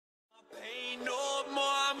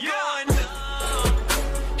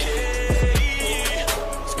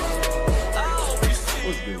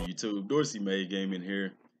YouTube? Dorsey Made Gaming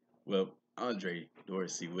here. Well, Andre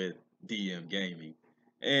Dorsey with DM Gaming.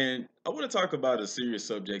 And I want to talk about a serious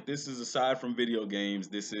subject. This is aside from video games.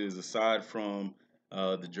 This is aside from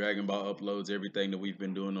the Dragon Ball uploads, everything that we've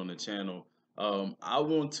been doing on the channel. I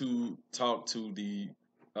want to talk to the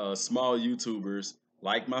small YouTubers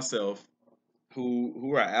like myself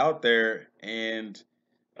who are out there and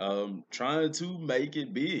trying to make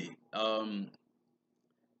it big.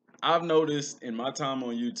 I've noticed in my time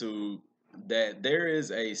on YouTube that there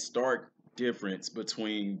is a stark difference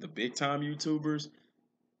between the big time YouTubers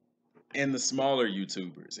and the smaller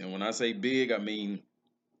YouTubers. And when I say big, I mean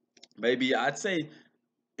maybe I'd say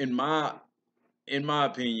in my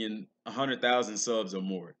opinion, 100,000 subs or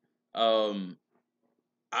more. Um,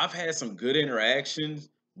 I've had some good interactions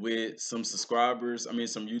with some subscribers. I mean,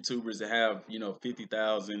 some YouTubers that have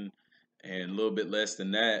 50,000 and a little bit less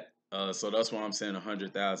than that. So that's why I'm saying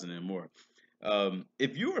 100,000 and more.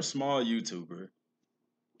 If you're a small YouTuber,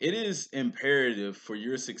 it is imperative for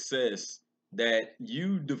your success that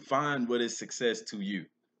you define what is success to you.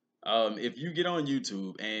 If you get on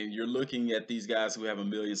YouTube and you're looking at these guys who have 1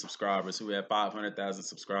 million subscribers, who have 500,000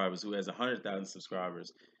 subscribers, who has 100,000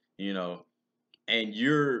 subscribers, you know, and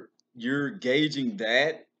you're gauging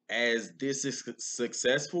that as this is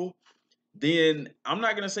successful, then I'm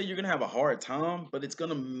not gonna say you're gonna have a hard time, but it's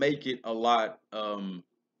gonna make it a lot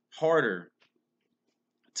harder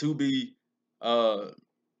to be uh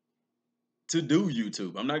to do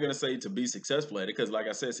YouTube. I'm not gonna say to be successful at it because, like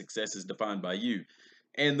I said, success is defined by you.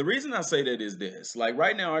 And the reason I say that is this: like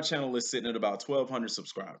right now, our channel is sitting at about 1,200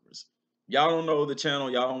 subscribers. Y'all don't know the channel.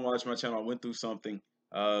 Y'all don't watch my channel. I went through something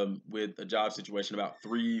with a job situation about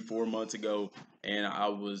 3, 4 months ago, and I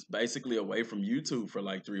was basically away from YouTube for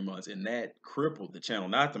like 3 months, and that crippled the channel.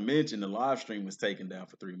 Not to mention the live stream was taken down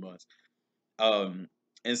for 3 months. Um,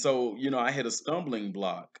 and so, I hit a stumbling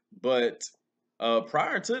block. But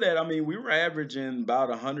prior to that, I mean, we were averaging about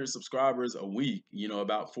 100 subscribers a week,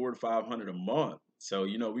 about 400 to 500 a month. So,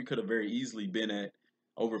 we could have very easily been at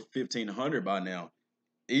over 1,500 by now,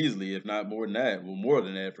 easily, if not more than that. Well, more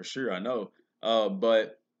than that for sure, I know.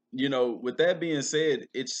 But, with that being said,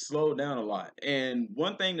 it's slowed down a lot. And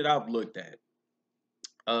one thing that I've looked at,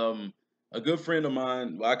 um, a good friend of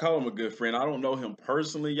mine, well, I call him a good friend. I don't know him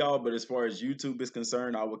personally, y'all, but as far as YouTube is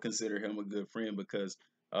concerned, I would consider him a good friend because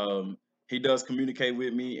um, he does communicate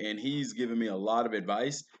with me and he's given me a lot of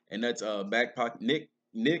advice. And that's Back Pocket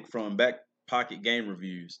Nick from Back Pocket Game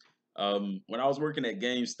Reviews. When I was working at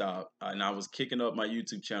GameStop and I was kicking up my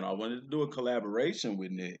YouTube channel, I wanted to do a collaboration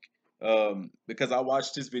with Nick because I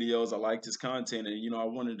watched his videos, I liked his content, and I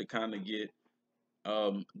wanted to kind of get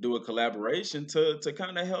do a collaboration to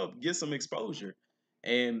kind of help get some exposure.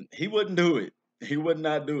 And he wouldn't do it. He would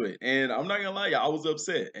not do it. And I'm not gonna lie, y'all, I was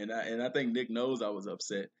upset. And I think Nick knows I was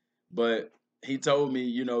upset. But he told me,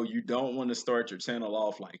 you don't want to start your channel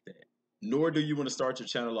off like that. Nor do you want to start your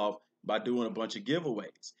channel off by doing a bunch of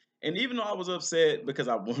giveaways. And even though I was upset because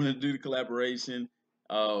I wanted to do the collaboration,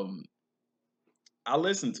 um, I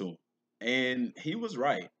listened to him. And he was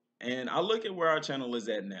right. And I look at where our channel is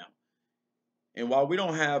at now. And while we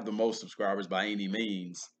don't have the most subscribers by any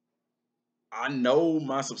means, I know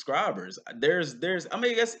my subscribers. I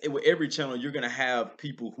mean, I guess with every channel, you're gonna have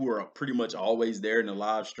people who are pretty much always there in the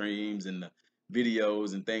live streams and the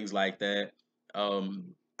videos and things like that.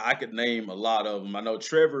 I could name a lot of them. I know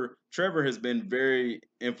Trevor. Trevor has been very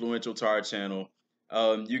influential to our channel.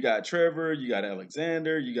 You got Trevor, you got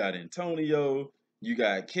Alexander, you got Antonio, you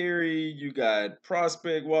got Kerry, you got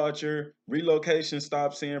Prospect Watcher. Relocation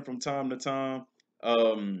stops in from time to time.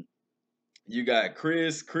 Um, you got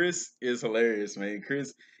Chris. Chris is hilarious, man.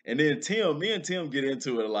 Chris, and then Tim. Me and Tim get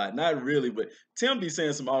into it a lot. Not really, but Tim be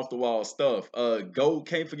saying some off the wall stuff. Goat,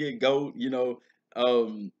 can't forget Goat.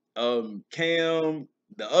 Cam,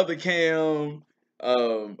 the other Cam.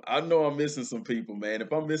 I know I'm missing some people, man.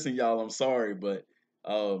 If I'm missing y'all, I'm sorry, but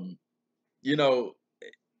um, you know,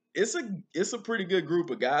 it's a pretty good group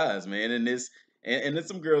of guys, man, and there's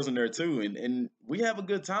some girls in there too, and we have a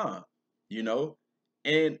good time, you know.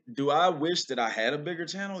 And do I wish that I had a bigger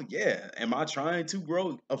channel? Yeah. Am I trying to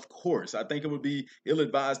grow? Of course. I think it would be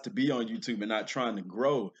ill-advised to be on YouTube and not trying to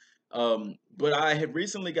grow. But I have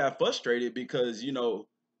recently got frustrated because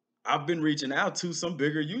I've been reaching out to some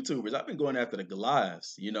bigger YouTubers. I've been going after the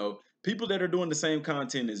Goliaths, people that are doing the same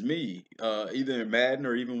content as me, either in Madden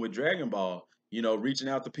or even with Dragon Ball, reaching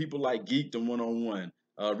out to people like Geekdom One on One,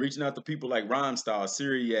 reaching out to people like Rhymestyle,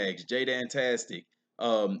 Syriax, Jaydantastic,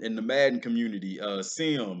 in the Madden community,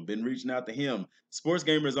 Sim, been reaching out to him. Sports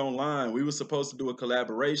Gamers Online, we were supposed to do a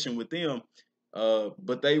collaboration with them,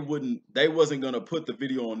 but they wasn't gonna put the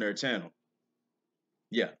video on their channel.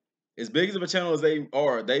 Yeah. as big as of a channel as they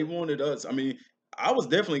are, they wanted us. I mean, I was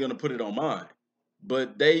definitely going to put it on mine,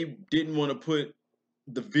 but they didn't want to put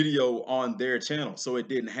the video on their channel, so it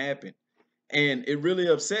didn't happen. And it really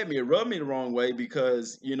upset me. It rubbed me the wrong way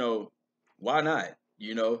because, why not?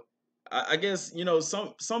 I guess,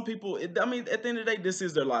 some people. I mean, at the end of the day, this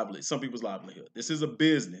is their livelihood. Some people's livelihood. This is a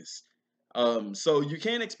business. So you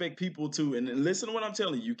can't expect people to. And listen to what I'm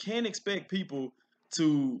telling you. You can't expect people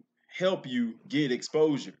to help you get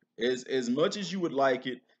exposure as much as you would like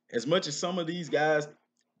it. As much as some of these guys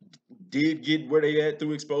did get where they at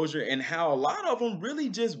through exposure, and how a lot of them really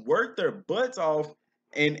just worked their butts off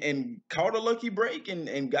and caught a lucky break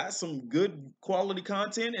and got some good quality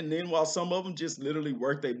content. And then while some of them just literally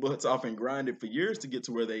worked their butts off and grinded for years to get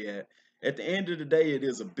to where they at the end of the day, it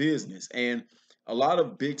is a business. And a lot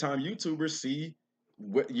of big time YouTubers see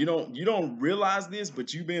what you don't realize this,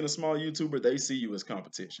 but you being a small YouTuber, they see you as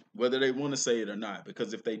competition, whether they want to say it or not.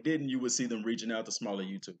 Because if they didn't, you would see them reaching out to smaller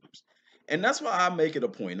YouTubers. And that's why I make it a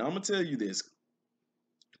point. Now, I'm gonna tell you this: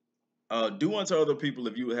 do unto other people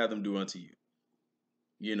if you would have them do unto you.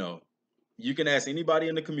 You know, you can ask anybody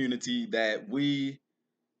in the community that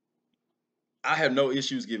I have no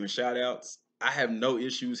issues giving shout outs. I have no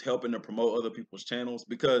issues helping to promote other people's channels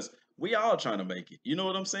because we all trying to make it. You know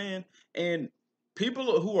what I'm saying? And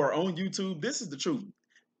people who are on YouTube, this is the truth.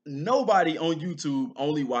 Nobody on YouTube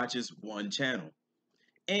only watches one channel.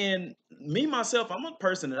 And me myself, I'm a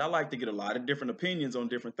person that I like to get a lot of different opinions on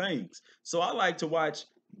different things. So I like to watch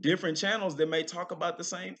different channels that may talk about the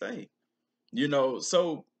same thing.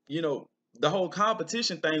 So the whole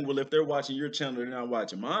competition thing, well, if they're watching your channel, they're not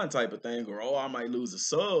watching mine type of thing, or oh, I might lose a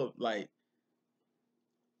sub. Like,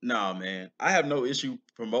 nah, man. I have no issue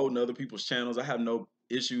promoting other people's channels. I have no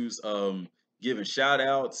issues giving shout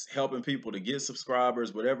outs, helping people to get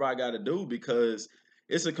subscribers, whatever I gotta do, because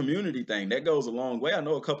it's a community thing. That goes a long way. I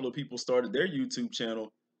know a couple of people started their YouTube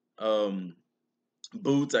channel. Um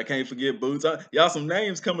Boots, I can't forget Boots. Y'all, some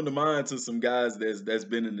names coming to mind to some guys that's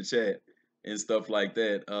been in the chat and stuff like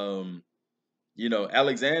that.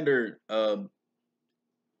 Alexander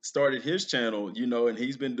started his channel, and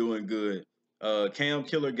he's been doing good. Cam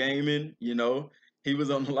Killer Gaming, he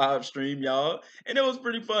was on the live stream, y'all, and it was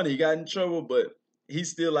pretty funny. He got in trouble, but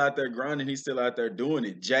he's still out there grinding. He's still out there doing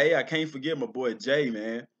it. Jay, I can't forget my boy Jay,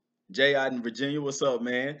 man. Jay out in Virginia, what's up,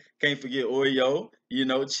 man? Can't forget Oyo,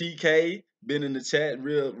 Chi K, been in the chat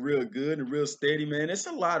real good and real steady, man. It's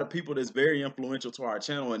a lot of people that's very influential to our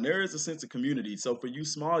channel, and there is a sense of community. So for you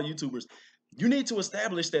small YouTubers, you need to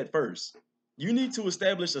establish that first. You need to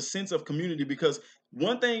establish a sense of community, because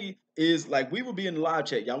one thing is, like, we will be in the live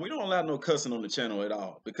chat, y'all. We don't allow no cussing on the channel at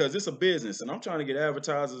all because it's a business, and I'm trying to get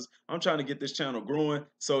advertisers. I'm trying to get this channel growing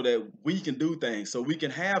so that we can do things, so we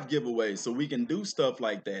can have giveaways, so we can do stuff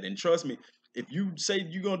like that. And trust me, if you say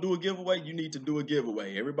you're gonna do a giveaway, you need to do a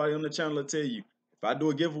giveaway. Everybody on the channel will tell you, if I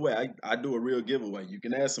do a giveaway, I do a real giveaway. You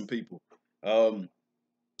can ask some people,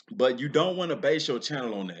 but you don't want to base your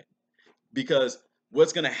channel on that. Because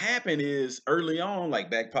what's gonna happen is, early on, like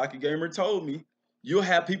Back Pocket Gamer told me, you'll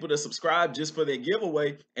have people that subscribe just for their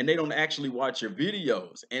giveaway and they don't actually watch your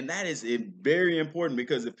videos. And that is very important,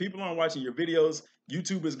 because if people aren't watching your videos,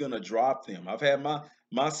 YouTube is gonna drop them. I've had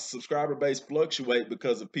my subscriber base fluctuate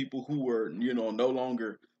because of people who were, no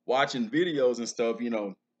longer watching videos and stuff,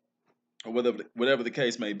 or whatever the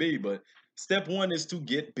case may be. But step one is to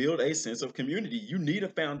build a sense of community. You need a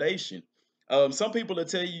foundation. Some people will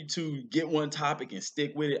tell you to get one topic and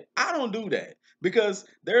stick with it. I don't do that, because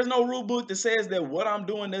there's no rule book that says that what I'm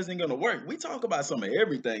doing isn't gonna work. We talk about some of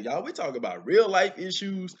everything, y'all. We talk about real life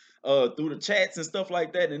issues through the chats and stuff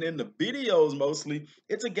like that. And in the videos, mostly,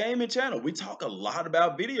 it's a gaming channel. We talk a lot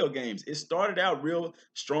about video games. It started out real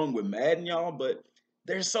strong with Madden, y'all, but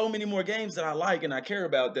there's so many more games that I like and I care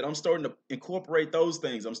about, that I'm starting to incorporate those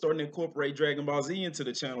things. I'm starting to incorporate Dragon Ball Z into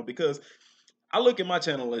the channel, because I look at my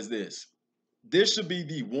channel as this. This should be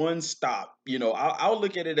the one stop. I'll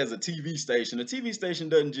look at it as a TV station. A TV station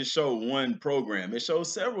doesn't just show one program, it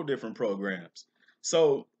shows several different programs.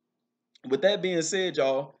 So, with that being said,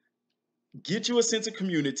 y'all, get you a sense of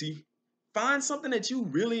community. Find something that you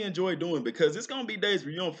really enjoy doing, because it's going to be days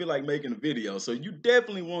where you don't feel like making a video. So you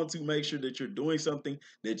definitely want to make sure that you're doing something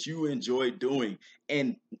that you enjoy doing.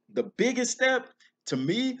 And the biggest step, to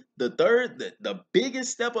me, the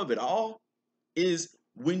biggest step of it all is,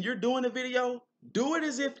 when you're doing a video, do it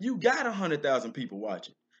as if you got 100,000 people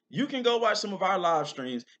watching. You can go watch some of our live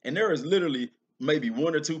streams, and there is literally maybe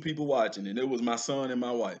one or two people watching, and it was my son and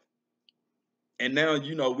my wife. And now,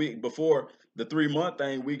 we, before the 3 month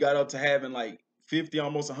thing, we got up to having like 50,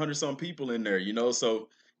 almost 100 some people in there, so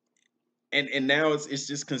And now it's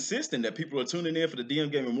just consistent that people are tuning in for the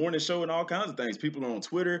DM Gaming Morning Show and all kinds of things. People are on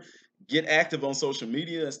Twitter, get active on social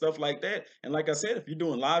media and stuff like that. And like I said, if you're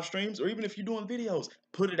doing live streams or even if you're doing videos,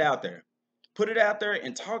 put it out there. Put it out there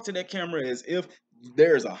and talk to that camera as if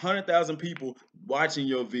there's 100,000 people watching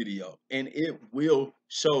your video, and it will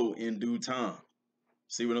show in due time.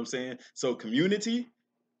 See what I'm saying? So community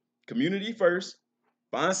first.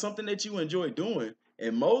 Find something that you enjoy doing,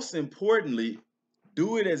 and most importantly,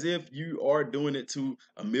 do it as if you are doing it to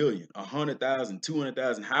 1 million, 100,000,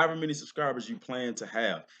 200,000, however many subscribers you plan to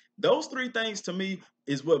have. Those three things to me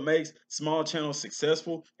is what makes small channels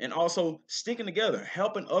successful, and also sticking together,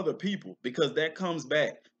 helping other people, because that comes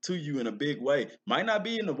back to you in a big way. Might not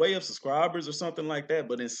be in the way of subscribers or something like that,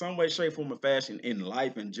 but in some way, shape, form, or fashion in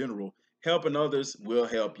life in general, helping others will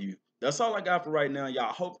help you. That's all I got for right now,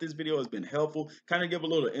 y'all. Hope this video has been helpful. Kind of give a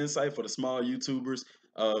little insight for the small YouTubers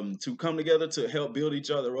to come together to help build each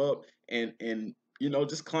other up and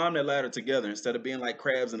just climb that ladder together instead of being like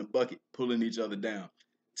crabs in a bucket pulling each other down.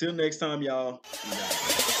 Till next time, y'all.